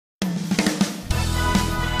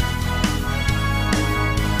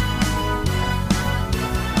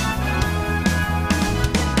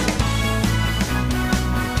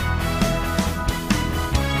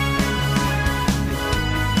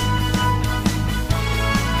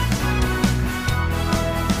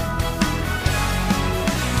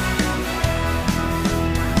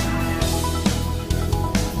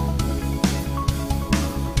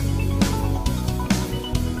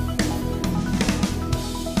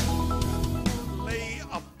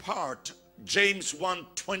apart, James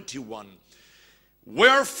 1:21.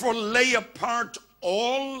 Wherefore lay apart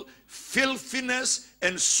all filthiness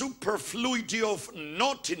and superfluity of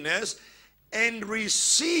naughtiness, and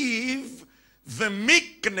receive the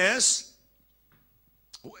meekness,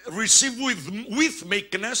 receive with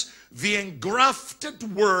meekness the engrafted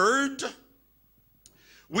word,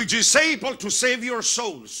 which is able to save your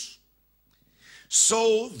souls.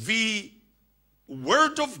 So the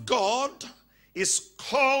word of God is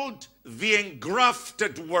called the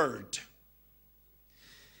engrafted word.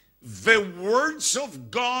 The words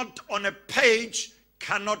of God on a page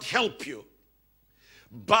cannot help you.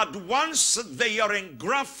 But once they are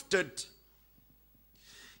engrafted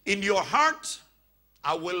in your heart,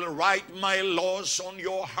 I will write my laws on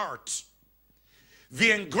your heart.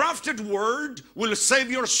 The engrafted word will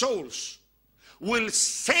save your souls, will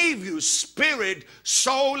save you spirit,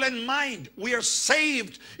 soul, and mind. We are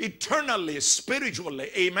saved eternally,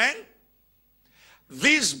 spiritually. Amen?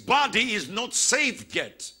 This body is not saved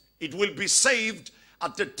yet. It will be saved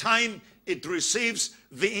at the time it receives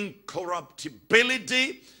the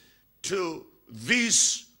incorruptibility to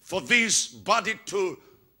this, for this body to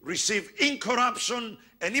receive incorruption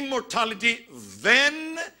and immortality.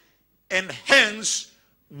 Then and hence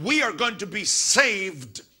we are going to be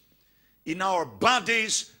saved in our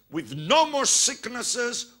bodies with no more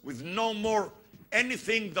sicknesses, with no more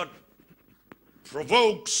anything that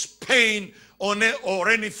provokes pain or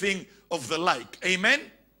anything of the like. Amen?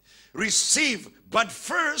 Receive. But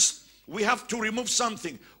first we have to remove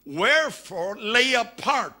something. Wherefore lay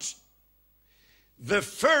apart. The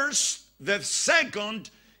second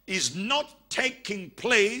is not taking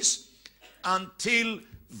place until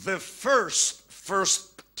the first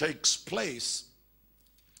takes place.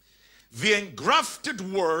 The engrafted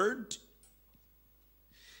word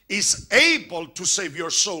is able to save your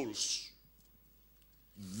souls.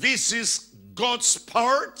 This is God's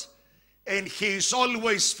part, and He is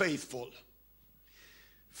always faithful.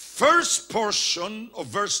 First portion of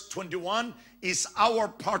verse 21 is our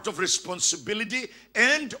part of responsibility,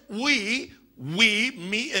 and we,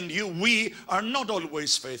 me and you, we are not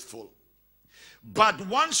always faithful. But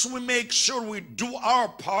once we make sure we do our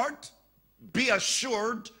part, be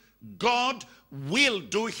assured God will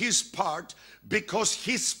do His part, because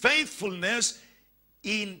His faithfulness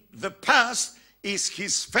in the past is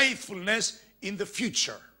His faithfulness in the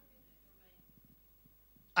future.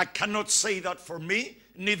 I cannot say that for me,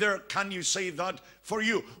 neither can you say that for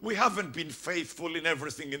you. We haven't been faithful in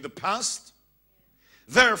everything in the past.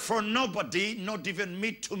 Therefore, nobody, not even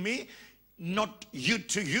me to me, not you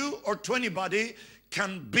to you, or to anybody,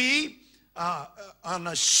 can be an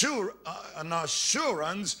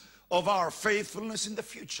assurance of our faithfulness in the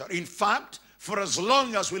future. In fact, for as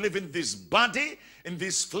long as we live in this body, in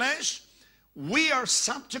this flesh, we are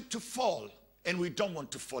subject to fall. And we don't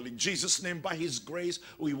want to fall. In Jesus' name, by His grace,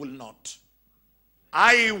 we will not.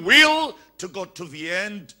 I will to go to the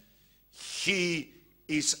end. He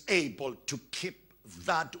is able to keep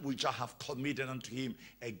that which I have committed unto Him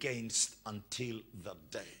against until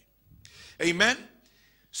that day. Amen?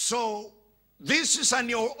 So this is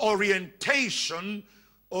an orientation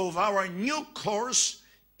of our new course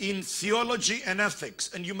in theology and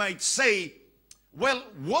ethics. And you might say, well,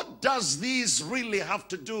 what does this really have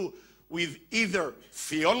to do with either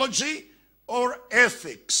theology or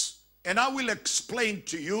ethics? And I will explain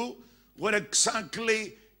to you what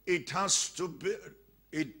exactly it has to be,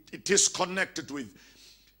 it is connected with.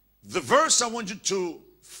 The verse I want you to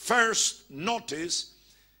first notice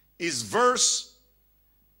is verse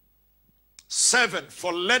 7.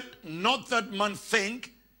 For let not that man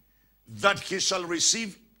think that he shall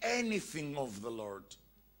receive anything of the Lord.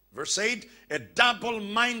 Verse 8, a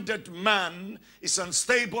double-minded man is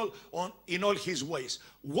unstable in all his ways.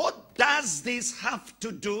 What does this have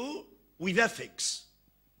to do with ethics?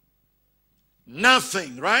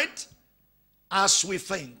 Nothing, right? As we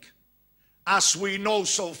think, as we know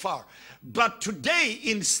so far. But today,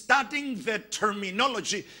 in studying the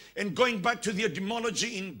terminology and going back to the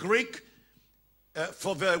etymology in Greek,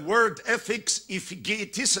 for the word ethics, ethiki,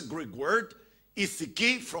 it is a Greek word,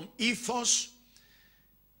 ethiki, from ethos.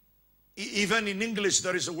 Even in English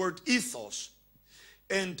there is a word ethos,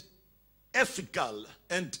 and ethical,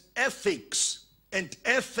 and ethics, and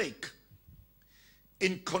ethic.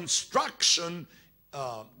 In construction,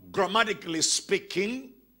 grammatically speaking,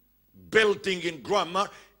 building in grammar,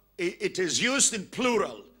 it is used in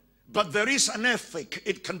plural, but there is an ethic.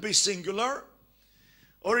 It can be singular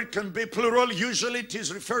or it can be plural. Usually it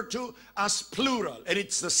is referred to as plural, and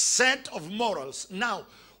it's the set of morals. Now,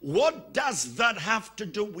 what does that have to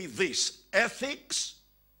do with this? Ethics?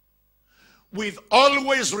 with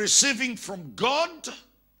always receiving from God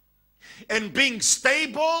and being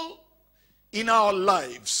stable in our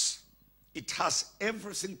lives. It has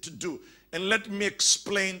everything to do. And let me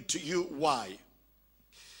explain to you why.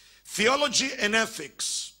 Theology and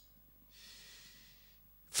ethics.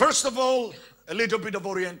 First of all, a little bit of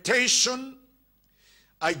orientation.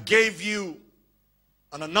 I gave you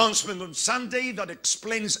an announcement on Sunday that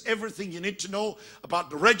explains everything you need to know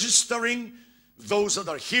about registering. Those that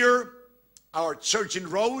are here, our church in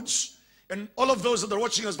Rhodes, and all of those that are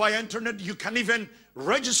watching us via internet, you can even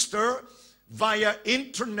register via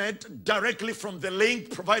internet directly from the link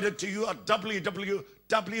provided to you at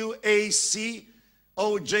www.acojc.com.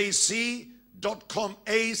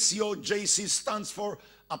 ACOJC stands for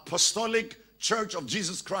Apostolic Church of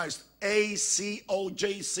Jesus Christ.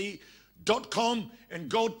 ACOJC.com, and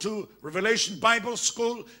go to Revelation Bible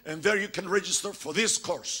School, and there you can register for this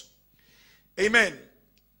course. Amen.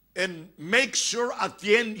 And make sure at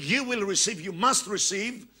the end you will receive, you must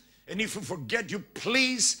receive, and if you forget, you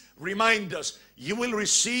please remind us. You will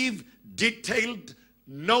receive detailed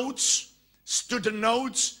notes, student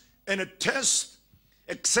notes, and a test,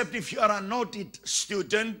 except if you are a noted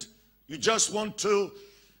student, you just want to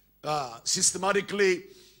systematically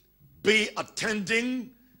be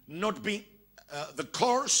attending, not be the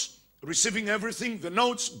course, receiving everything, the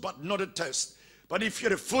notes, but not a test. But if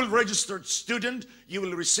you're a full registered student, you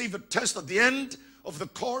will receive a test at the end of the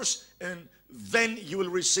course, and then you will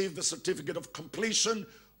receive the certificate of completion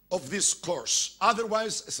of this course.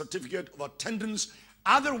 Otherwise, a certificate of attendance.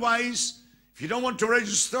 Otherwise, if you don't want to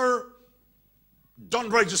register, don't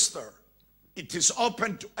register. It is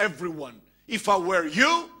open to everyone. If I were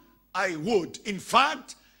you, I would. In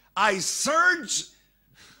fact, I search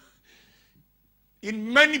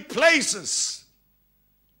in many places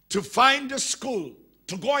to find a school,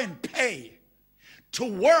 to go and pay, to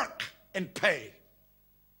work and pay.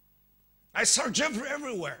 I searched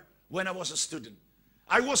everywhere when I was a student.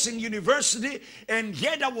 I was in university, and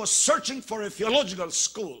yet I was searching for a theological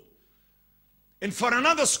school and for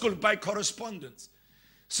another school by correspondence.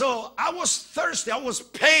 So I was thirsty. I was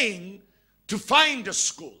paying to find a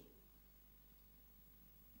school.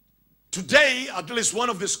 Today, at least one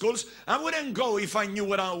of the schools, I wouldn't go if I knew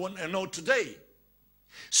what I want to know today.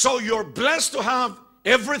 So you're blessed to have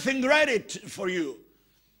everything ready for you.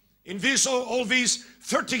 In this, all these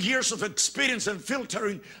 30 years of experience and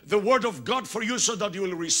filtering the Word of God for you so that you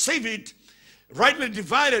will receive it, rightly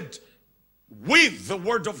divided with the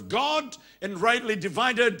Word of God and rightly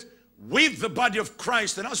divided with the body of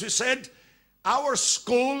Christ. And as we said, our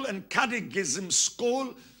school and catechism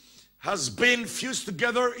school has been fused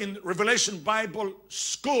together in Revelation Bible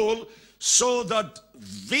School, so that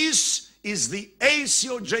this is the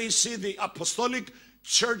ACOJC, the Apostolic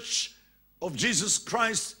Church of Jesus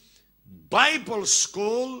Christ Bible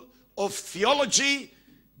School of Theology,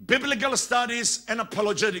 Biblical Studies, and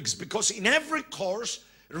Apologetics. Because in every course,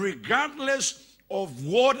 regardless of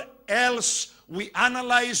what else we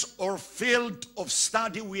analyze or field of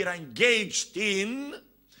study we are engaged in,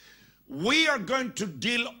 we are going to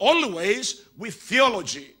deal always with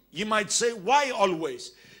theology. You might say, why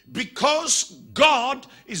always? Because God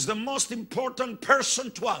is the most important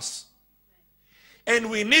person to us. And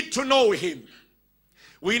we need to know Him.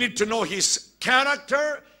 We need to know His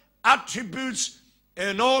character, attributes,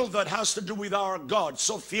 and all that has to do with our God.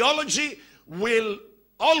 So theology will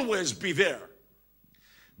always be there.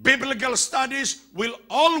 Biblical studies will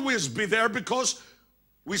always be there, because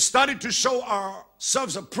we study to show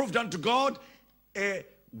ourselves approved unto God, a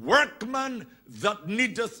workman that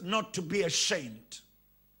needeth not to be ashamed,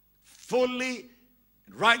 fully,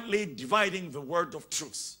 rightly dividing the word of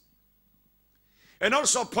truth. And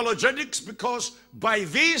also apologetics, because by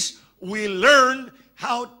this we learn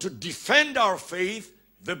how to defend our faith.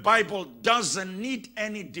 The Bible doesn't need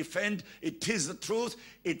any defend. It is the truth.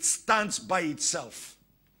 It stands by itself.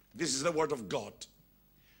 This is the word of God.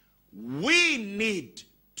 We need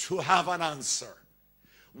to have an answer.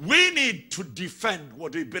 We need to defend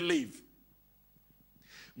what we believe.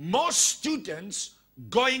 Most students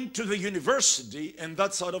going to the university, and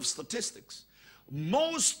that's out of statistics,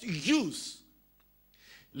 most youth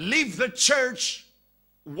leave the church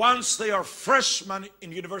once they are freshmen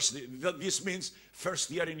in university. This means first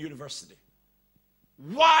year in university.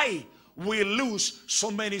 Why we lose so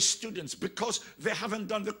many students? Because they haven't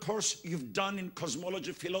done the course you've done in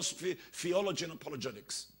cosmology, philosophy, theology, and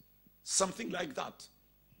apologetics. Something like that.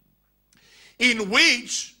 In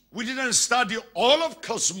which we didn't study all of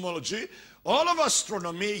cosmology, all of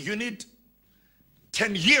astronomy. You need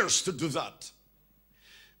 10 years to do that.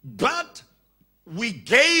 But we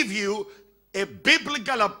gave you a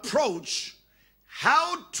biblical approach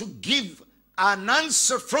how to give an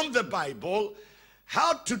answer from the Bible,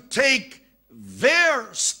 how to take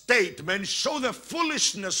their statement, show the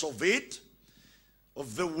foolishness of it,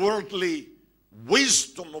 of the worldly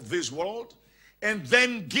wisdom of this world, and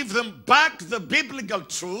then give them back the biblical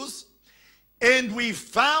truth. And we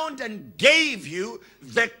found and gave you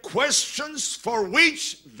the questions for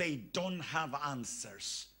which they don't have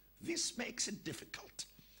answers. This makes it difficult.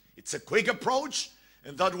 It's a quick approach,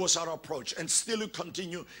 and that was our approach. And still we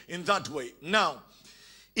continue in that way. Now,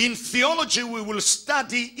 in theology, we will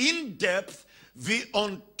study in depth the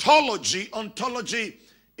ontology. Ontology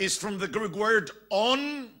is from the Greek word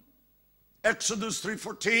on, Exodus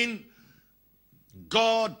 3:14.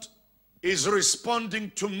 God is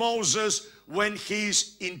responding to Moses when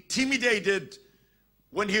he's intimidated,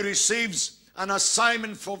 when he receives an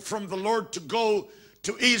assignment from the Lord to go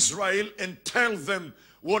to Israel and tell them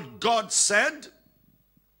what God said.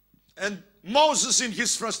 And Moses, in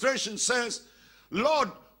his frustration, says,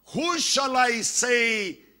 Lord, who shall I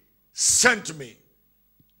say sent me?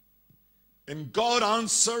 And God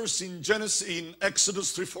answers in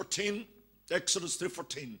Exodus 3:14. Exodus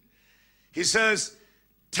 3:14. He says,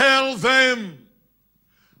 tell them,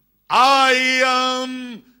 I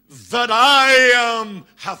am that I am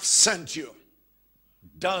hath sent you.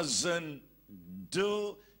 Doesn't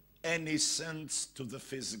do any sense to the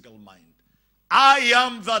physical mind. I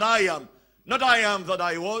am that I am. Not I am that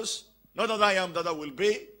I was. Not that I am that I will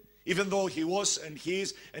be. Even though he was and he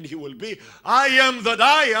is and he will be. I am that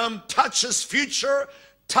I am touches future,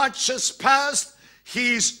 touches past.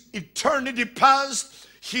 He is eternity past.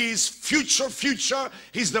 He is future.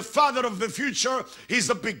 He's the Father of the future. He's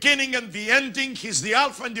the beginning and the ending. He's the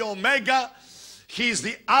Alpha and the Omega. He's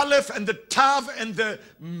the Aleph and the Tav and the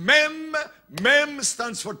Mem. Mem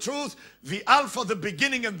stands for truth. The Alpha, the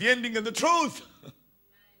beginning and the ending and the truth.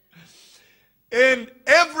 And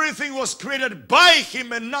everything was created by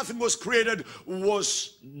him, and nothing was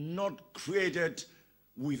not created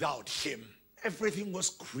without him. Everything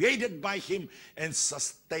was created by him and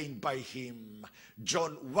sustained by him.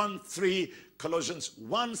 John 1:3, Colossians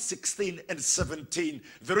 1:16 and 17.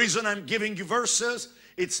 The reason I'm giving you verses,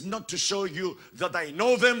 it's not to show you that I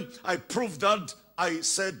know them. I proved that. I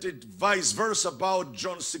said it vice versa about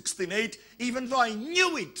John 16:8, even though I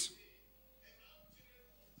knew it.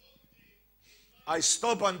 I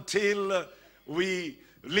stop until we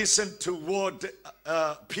listen to what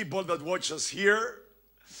people that watch us hear.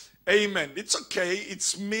 Amen. It's okay.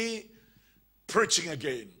 It's me preaching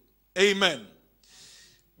again. Amen.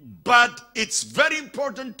 But it's very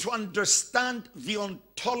important to understand the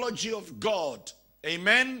ontology of God.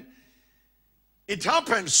 Amen. It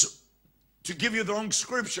happens to give you the wrong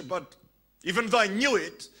scripture, but even though I knew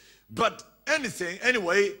it, but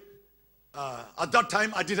anyway, at that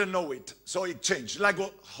time I didn't know it, so it changed. Like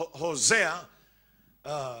Hosea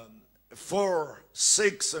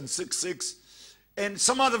 4:6 and 6:6, and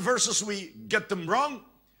some other verses we get them wrong.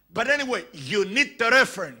 But anyway, you need the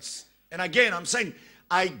reference. And again, I'm saying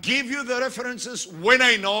I give you the references when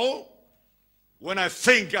I know, when I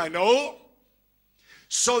think I know,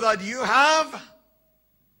 so that you have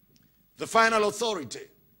the final authority.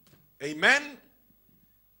 Amen.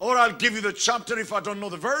 Or I'll give you the chapter if I don't know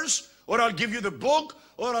the verse, or I'll give you the book,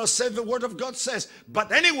 or I'll say the Word of God says.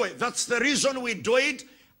 But anyway, that's the reason we do it.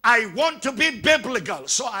 I want to be biblical,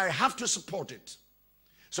 so I have to support it.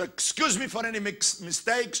 So excuse me for any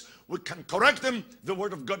mistakes. We can correct them. The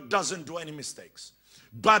Word of God doesn't do any mistakes.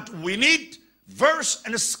 But we need verse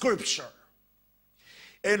and scripture.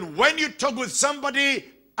 And when you talk with somebody,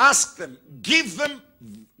 ask them, give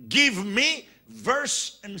me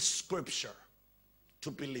verse and scripture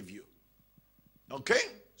to believe you. Okay?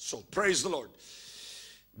 So praise the Lord.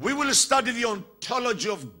 We will study the ontology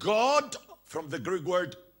of God from the Greek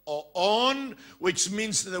word on, which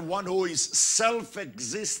means the one who is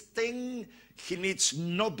self-existing. He needs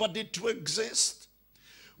nobody to exist.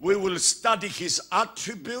 We will study his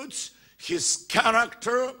attributes, his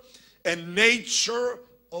character, and nature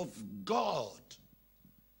of God.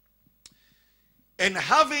 And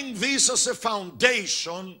having this as a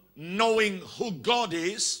foundation, knowing who God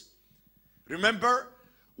is, remember,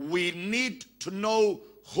 we need to know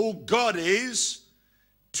who God is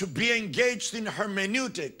to be engaged in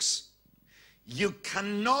hermeneutics. You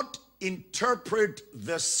cannot interpret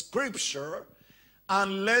the scripture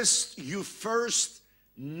unless you first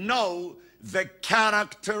know the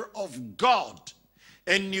character of God.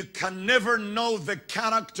 And you can never know the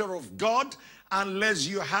character of God unless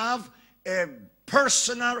you have a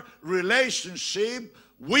personal relationship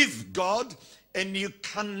with God. And you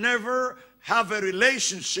can never have a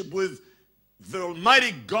relationship with the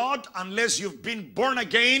Almighty God unless you've been born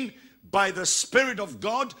again by the Spirit of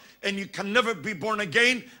God, and you can never be born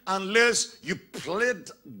again unless you plead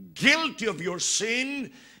guilty of your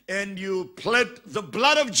sin and you plead the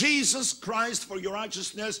blood of Jesus Christ for your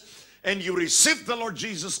righteousness, and you receive the Lord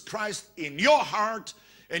Jesus Christ in your heart,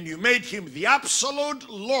 and you made him the absolute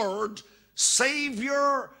Lord,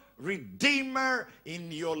 Savior, Redeemer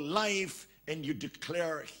in your life, and you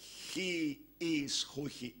declare he is who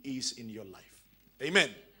he is in your life. Amen.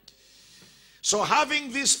 So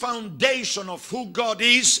having this foundation of who God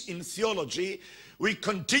is in theology, we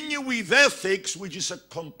continue with ethics, which is a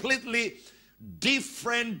completely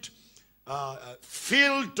different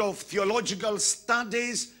field of theological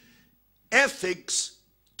studies. Ethics,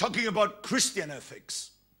 talking about Christian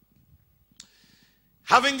ethics.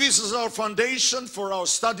 Having this as our foundation for our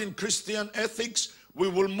study in Christian ethics, we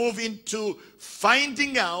will move into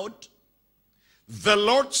finding out the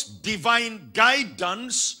Lord's divine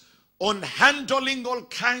guidance on handling all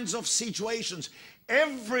kinds of situations.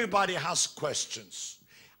 Everybody has questions.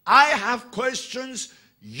 I have questions.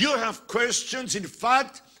 You have questions. In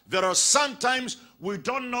fact, there are sometimes we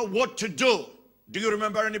don't know what to do. Do you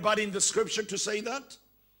remember anybody in the scripture to say that?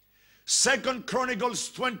 2 Chronicles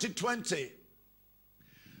 20:20.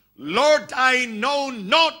 Lord, I know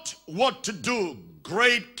not what to do.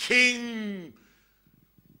 Great King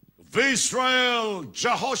of Israel,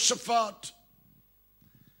 Jehoshaphat.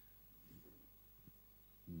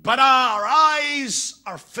 But our eyes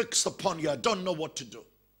are fixed upon you. I don't know what to do.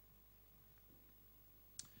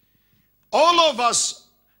 All of us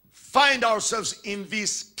find ourselves in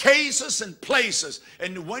these cases and places.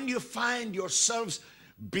 And when you find yourselves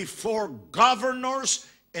before governors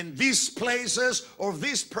in these places or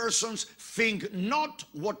these persons, think not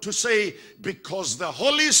what to say, because the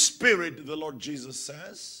Holy Spirit, the Lord Jesus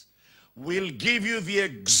says, will give you the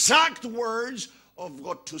exact words of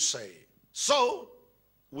what to say. So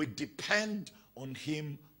we depend on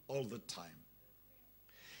him all the time.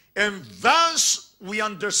 And thus we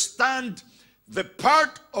understand the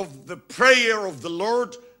part of the prayer of the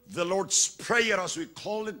Lord's Prayer as we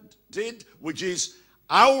call it, which is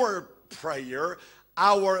our prayer,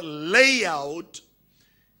 our layout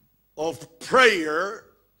of prayer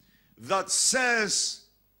that says,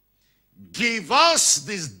 give us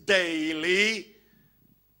this daily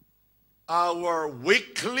our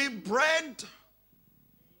weekly bread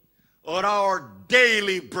or our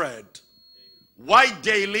daily bread. Why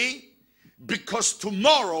daily? Because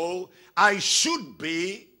tomorrow I should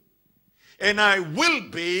be, and I will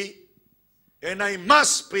be, and I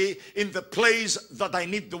must be in the place that I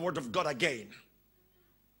need the Word of God again.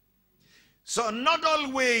 So not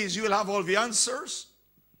always you will have all the answers.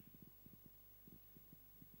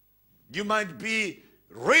 You might be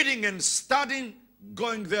reading and studying,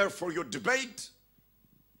 going there for your debate,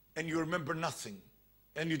 and you remember nothing,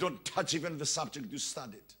 and you don't touch even the subject you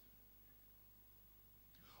studied.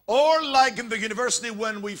 Or like in the university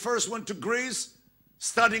when we first went to Greece,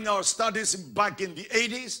 studying our studies back in the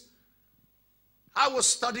 80s, I was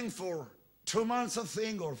studying for 2 months, I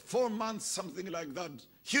think, or 4 months, something like that.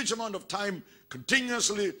 Huge amount of time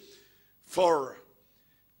continuously for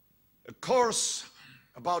a course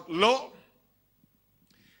about law.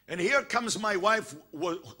 And here comes my wife,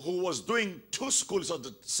 who was doing 2 schools at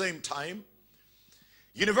the same time.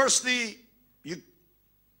 University,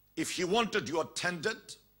 if you wanted, you attended.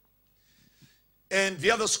 And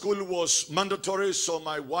the other school was mandatory, so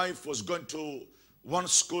my wife was going to one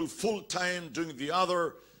school full-time, doing the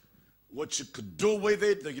other, what she could do with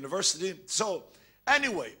it, the university. So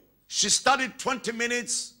anyway, she studied 20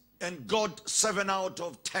 minutes and got 7 out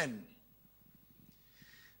of 10.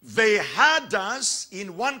 They had us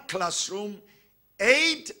in one classroom,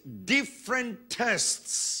 8 different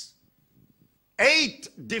tests.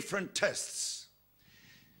 8 different tests.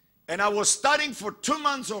 And I was studying for 2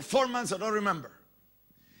 months or 4 months, I don't remember.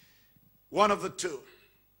 One of the two.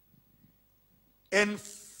 And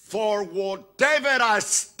for whatever I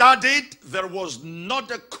studied, there was not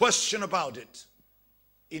a question about it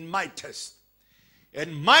in my test.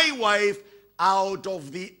 And my wife, out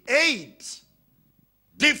of the 8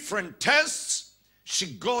 different tests, she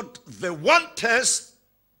got the one test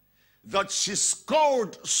that she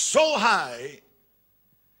scored so high,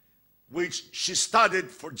 which she studied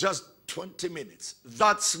for just 20 minutes.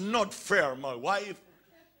 That's not fair, my wife.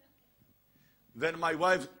 Then my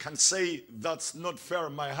wife can say, that's not fair,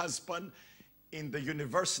 my husband. In the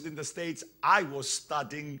university in the States, I was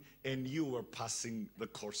studying and you were passing the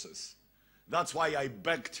courses. That's why I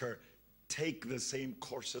begged her, take the same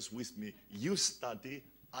courses with me. You study,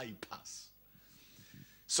 I pass.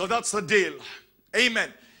 So that's the deal.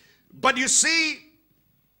 Amen. But you see,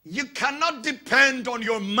 you cannot depend on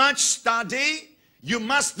your much study. You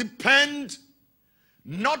must depend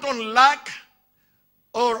not on luck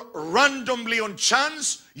or randomly on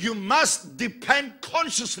chance. You must depend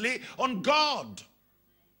consciously on God.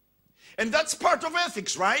 And that's part of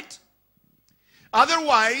ethics, right?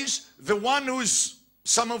 Otherwise, the one who's,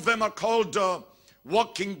 some of them are called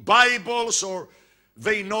walking Bibles, or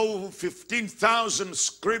they know 15,000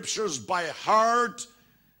 scriptures by heart,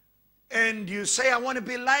 and you say, I want to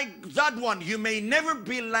be like that one. You may never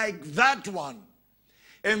be like that one.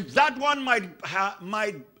 And that one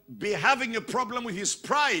might be having a problem with his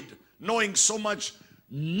pride, knowing so much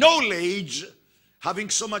knowledge, having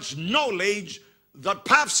so much knowledge that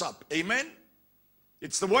puffs up. Amen?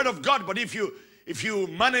 It's the word of God. But if you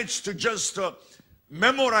manage to just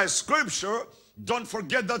memorize scripture, don't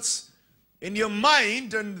forget that's in your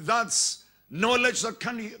mind, and that's knowledge that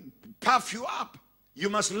can puff you up. You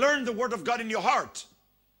must learn the word of God in your heart.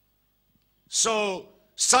 So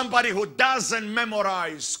somebody who doesn't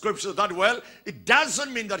memorize scripture that well, it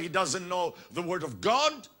doesn't mean that he doesn't know the word of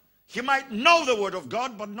God. He might know the word of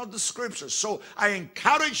God, but not the scriptures. So I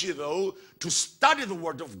encourage you, though, to study the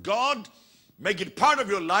word of God, make it part of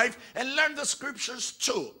your life, and learn the scriptures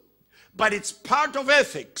too. But it's part of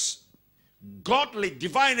ethics, godly,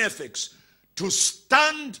 divine ethics, to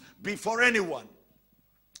stand before anyone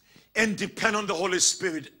and depend on the Holy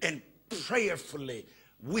Spirit and prayerfully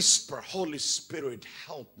whisper, Holy Spirit,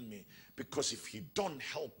 help me, because if you don't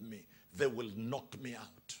help me, they will knock me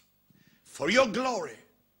out. For your glory,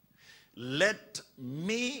 let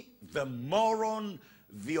me, the moron,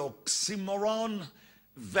 the oxymoron,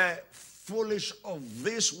 the foolish of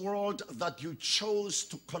this world that you chose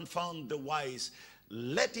to confound the wise,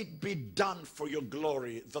 let it be done for your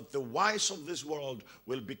glory, that the wise of this world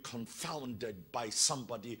will be confounded by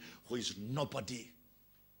somebody who is nobody,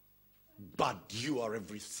 but you are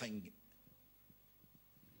everything.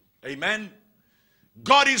 Amen?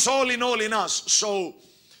 God is all in us. So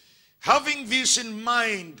having this in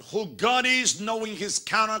mind, who God is, knowing his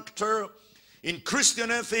character, in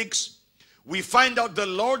Christian ethics, we find out the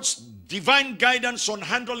Lord's divine guidance on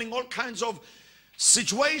handling all kinds of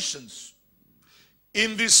situations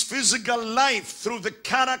in this physical life through the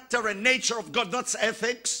character and nature of God. That's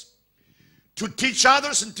ethics. To teach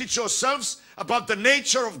others and teach yourselves about the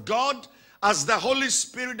nature of God as the Holy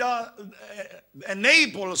Spirit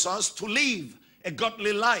enables us to live a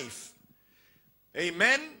godly life.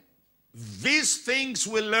 Amen. These things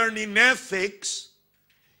we learn in ethics,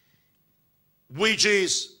 which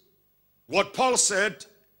is what Paul said,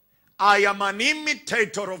 I am an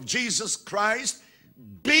imitator of Jesus Christ,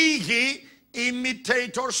 be ye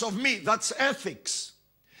imitators of me. That's ethics.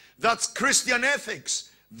 That's Christian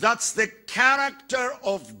ethics. That's the character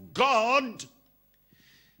of God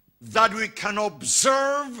that we can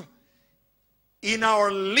observe in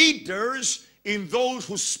our leaders, in those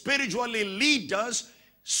who spiritually lead us.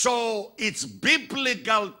 So it's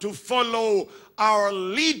biblical to follow our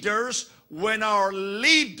leaders when our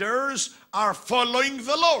leaders are following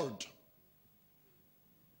the Lord.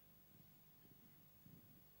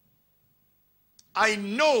 I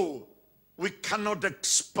know we cannot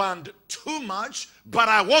expand too much, but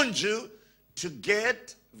I want you to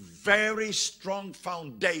get very strong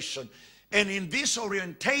foundation. And in this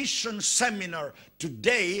orientation seminar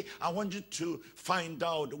today, I want you to find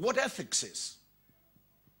out what ethics is,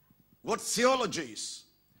 what theology is,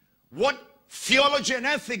 what theology and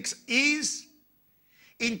ethics is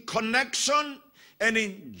in connection and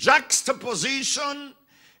in juxtaposition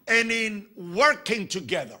and in working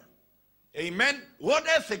together. Amen. What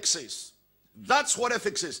ethics is. That's what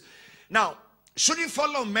ethics is. Now, should you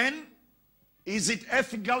follow men? Is it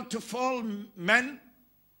ethical to follow men?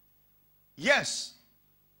 Yes.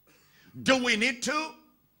 Do we need to?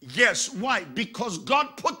 Yes. Why? Because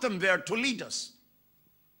God put them there to lead us.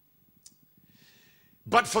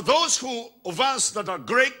 But for those of us that are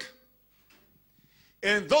Greek,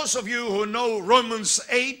 and those of you who know Romans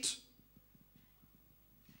 8,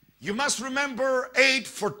 you must remember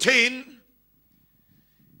 8:14,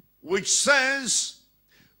 which says,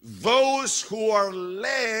 those who are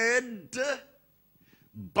led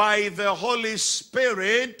by the Holy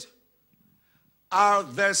Spirit are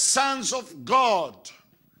the sons of God.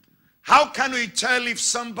 How can we tell if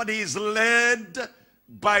somebody is led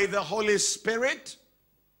by the Holy Spirit?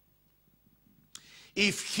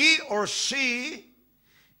 If he or she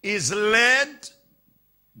is led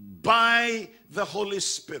by the Holy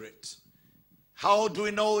Spirit. How do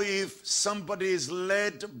we know if somebody is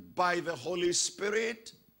led by the Holy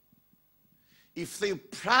Spirit? If they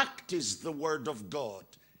practice the Word of God.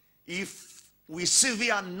 If we see the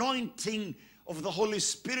anointing of the Holy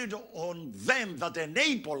Spirit on them that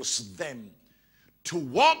enables them to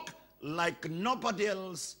walk like nobody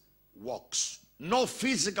else walks. No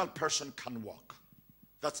physical person can walk.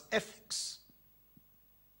 That's ethics.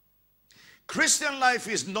 Christian life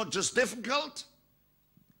is not just difficult,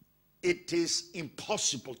 it is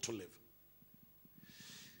impossible to live.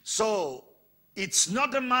 So it's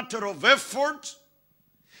not a matter of effort,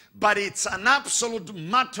 but it's an absolute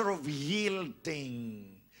matter of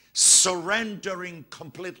yielding, surrendering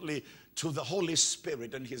completely to the Holy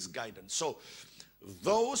Spirit and His guidance. So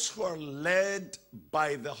those who are led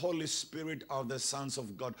by the Holy Spirit are the sons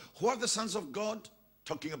of God. Who are the sons of God?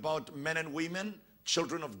 Talking about men and women,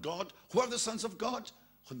 children of God. Who are the sons of God?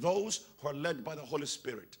 Those who are led by the Holy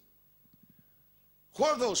Spirit. Who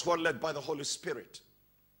are those who are led by the Holy Spirit?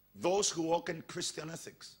 Those who walk in Christian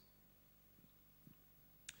ethics.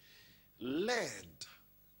 Led.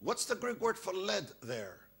 What's the Greek word for led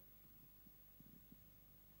there?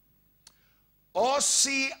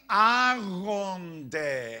 Όσοι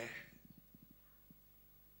άγονται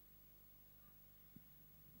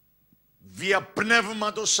δια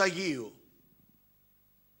πνεύματος Αγίου.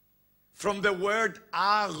 From the word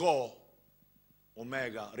άγω,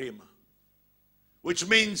 omega, rima, which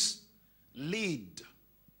means lead.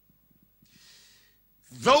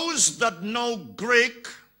 Those that know Greek,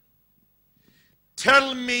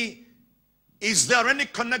 tell me, is there any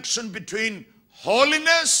connection between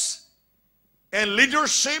holiness and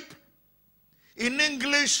leadership? In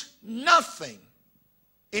English, nothing.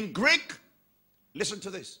 In Greek, listen to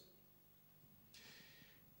this.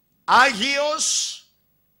 Agios,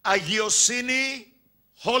 agiosini,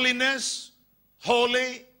 holiness,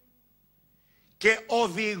 holy, και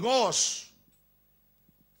οδηγός,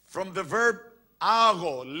 from the verb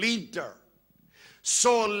ago, leader.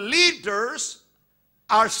 So leaders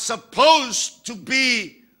are supposed to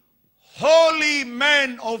be holy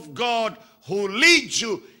men of God who lead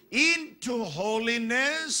you into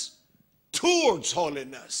holiness, towards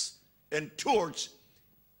holiness, and towards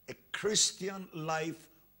a Christian life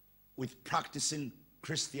with practicing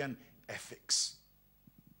Christian ethics.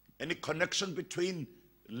 Any connection between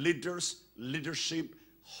leaders, leadership,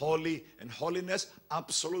 holy, and holiness?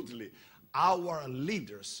 Absolutely. Our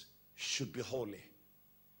leaders should be holy.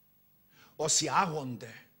 Όσοι άγονται.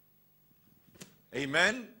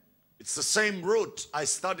 Amen? It's the same root. I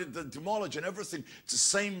studied the etymology and everything. It's the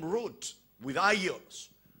same root with agios.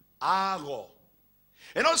 Ago.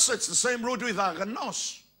 And also it's the same root with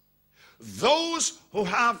agnos. Those who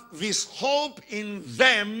have this hope in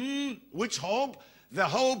them. Which hope? The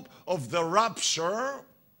hope of the rapture.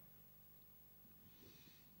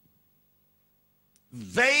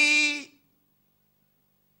 They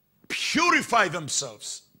purify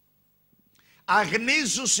themselves.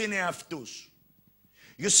 Αγνίζους είναι αυτούς.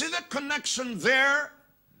 You see the connection there?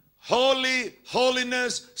 Holy,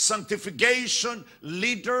 holiness, sanctification,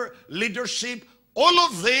 leadership. All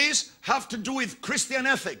of these have to do with Christian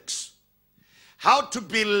ethics. How to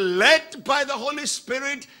be led by the Holy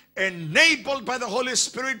Spirit, enabled by the Holy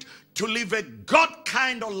Spirit to live a God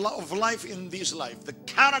kind of life in this life. The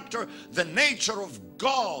character, the nature of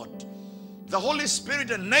God. The Holy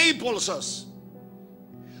Spirit enables us.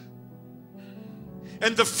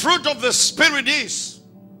 And the fruit of the Spirit is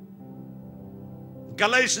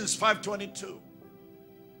Galatians 5:22.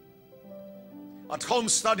 At home,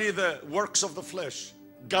 study the works of the flesh.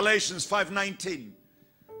 Galatians 5:19.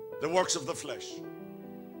 The works of the flesh.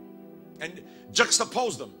 And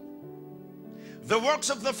juxtapose them. The works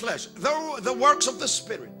of the flesh. The works of the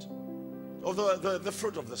Spirit. Or the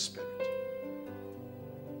fruit of the Spirit.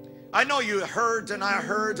 I know you heard and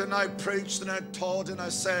I preached and I taught and I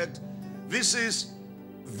said, this is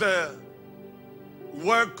the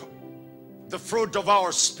work, the fruit of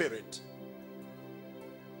our spirit.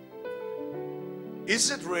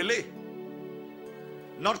 Is it really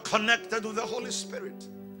not connected with the Holy Spirit?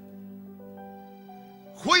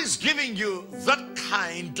 Who is giving you that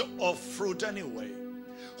kind of fruit anyway?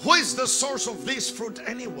 Who is the source of this fruit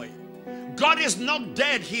anyway? God is not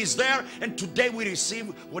dead. He is there, and today we receive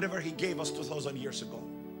whatever He gave us 2,000 years ago.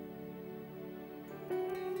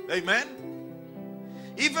 Amen?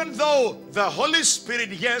 Even though the Holy Spirit,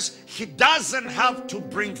 yes, He doesn't have to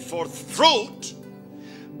bring forth fruit,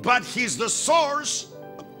 but He's the source,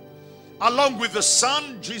 along with the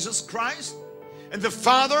Son, Jesus Christ, and the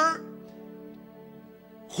Father,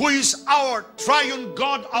 who is our triune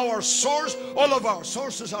God, our source. All of our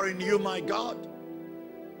sources are in You, my God.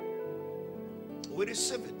 We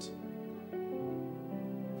receive it.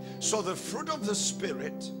 So the fruit of the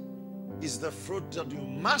Spirit is the fruit that you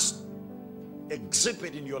must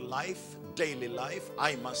exhibit in your life, daily life.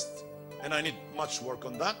 I must, and I need much work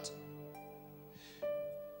on that.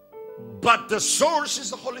 But the source is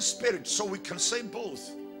the Holy Spirit, so we can say both.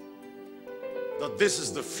 That this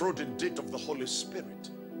is the fruit indeed of the Holy Spirit,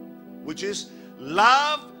 which is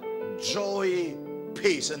love, joy,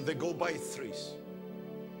 peace, and they go by threes.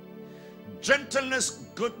 Gentleness,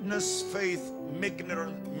 goodness, faith,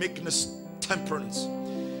 meekness, temperance.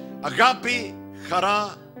 Αγάπη,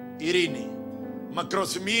 χαρά, ειρήνη.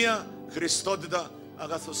 Μακροθυμία, Χριστότητα,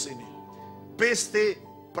 αγαθοσύνη. Πίστη,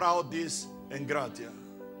 praudis, εγκράτεια.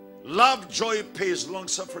 Love, joy, peace,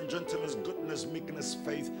 long-suffering, gentleness, goodness, meekness,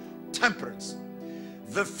 faith, temperance.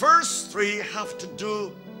 The first three have to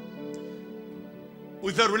do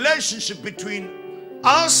with the relationship between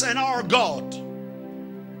us and our God.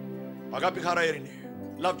 Αγάπη, χαρά, ειρήνη.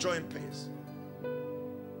 Love, joy, and peace.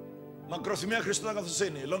 Μακροθυμία, Χριστότητα,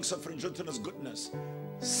 αγαθοσύνη. Long-suffering, gentleness, goodness.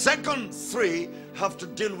 Second three have to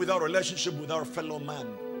deal with our relationship with our fellow man.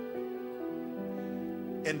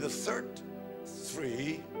 And the third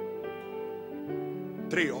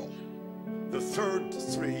the third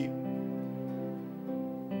three,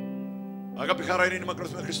 αγάπη, χαρά, ειρήνη,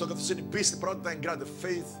 μακροθυμία, Χριστότητα, αγαθοσύνη, πίστη, praudis, εγκράτεια,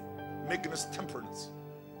 faith, meekness, temperance,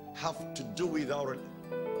 have to do with our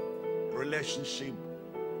relationship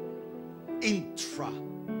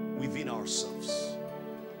within ourselves.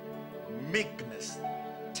 Meekness,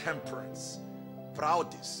 temperance,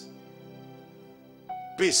 praudis,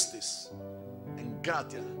 pistis,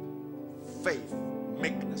 eγκράτεια, faith,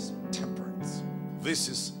 meekness, temperance. This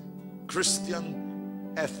is Christian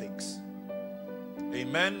ethics.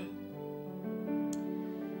 Amen.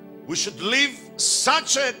 We should live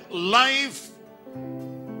such a life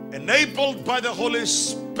enabled by the Holy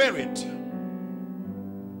Spirit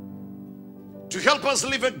to help us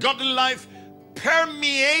live a godly life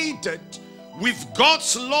permeated with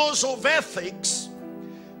God's laws of ethics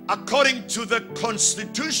according to the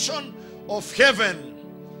constitution of heaven.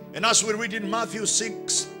 And as we read in Matthew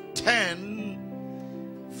 6:10,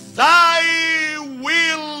 thy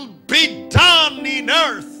will be done in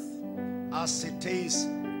earth as it is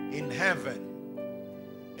in heaven.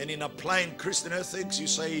 And in applying Christian ethics, you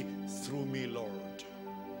say, through me, Lord.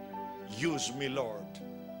 Use me, Lord.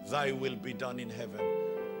 Thy will be done in heaven.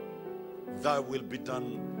 Thy will be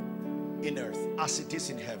done in earth as it is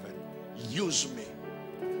in heaven. Use me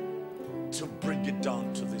to bring it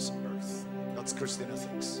down to this earth. That's Christian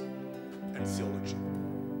ethics and theology.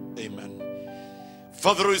 Amen.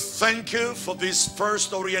 Father, we thank you for this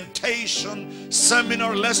first orientation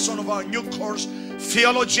seminar lesson of our new course,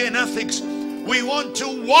 Theology and Ethics. We want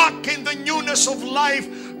to walk in the newness of life,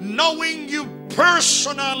 knowing you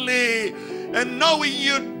personally and knowing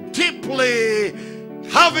you deeply,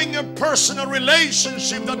 having a personal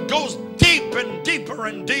relationship that goes deep and deeper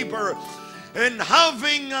and deeper, and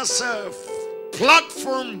having as a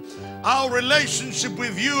platform our relationship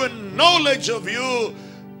with you and knowledge of you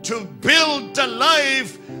to build a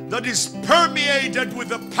life that is permeated with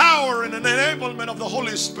the power and an enablement of the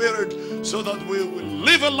Holy Spirit, so that we will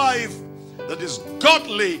live a life that is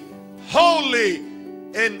godly, holy,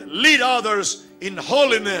 and lead others in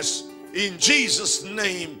holiness, in Jesus'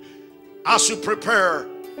 name, as you prepare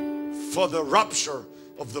for the rapture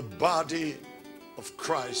of the body of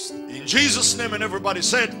Christ. In Jesus' name, and everybody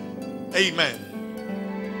said, amen.